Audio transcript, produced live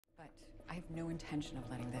I have no intention of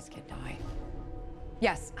letting this kid die.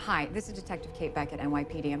 Yes, hi, this is Detective Kate Beck at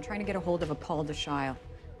NYPD. I'm trying to get a hold of a Paul Deschiles.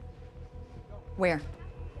 Where?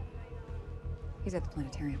 He's at the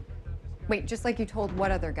planetarium. Wait, just like you told what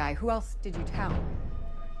other guy? Who else did you tell?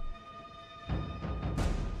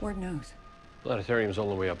 Lord knows. Planetarium's all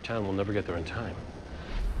the way uptown. We'll never get there in time.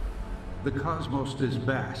 The cosmos is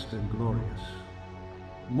vast and glorious,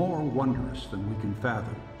 more wondrous than we can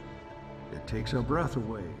fathom. It takes our breath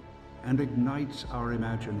away and ignites our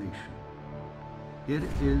imagination. It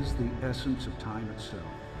is the essence of time itself,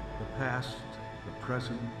 the past, the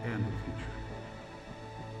present, and the future.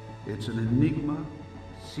 It's an enigma,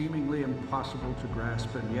 seemingly impossible to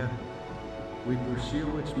grasp, and yet we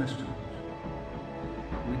pursue its mysteries.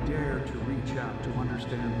 We dare to reach out to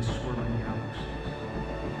understand the swirling galaxies,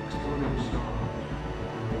 exploding stars,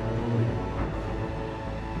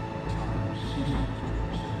 time ceases to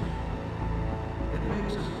exist. It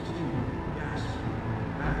makes us continue gasping,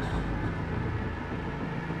 gasping.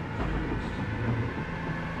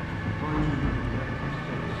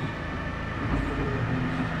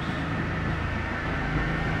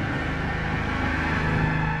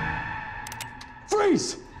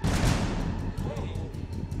 Freeze!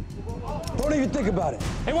 Don't even think about it.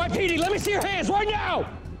 NYPD, let me see your hands right now!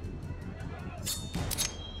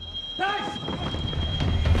 Nice!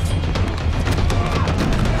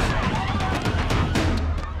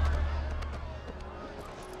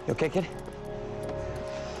 You okay, kid?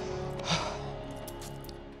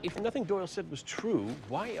 If nothing Doyle said was true,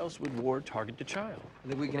 why else would Ward target the child? I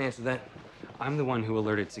think we can answer that. I'm the one who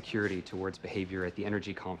alerted security to Ward's behavior at the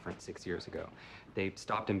Energy Conference 6 years ago. They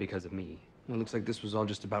stopped him because of me. It looks like this was all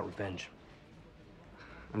just about revenge.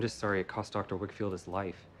 I'm just sorry it cost Dr. Wickfield his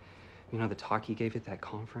life. You know, the talk he gave at that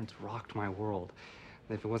conference rocked my world.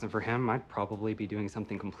 If it wasn't for him, I'd probably be doing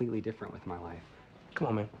something completely different with my life. Come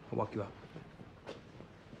on, man. I'll walk you out.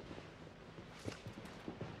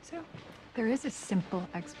 So, there is a simple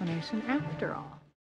explanation after all.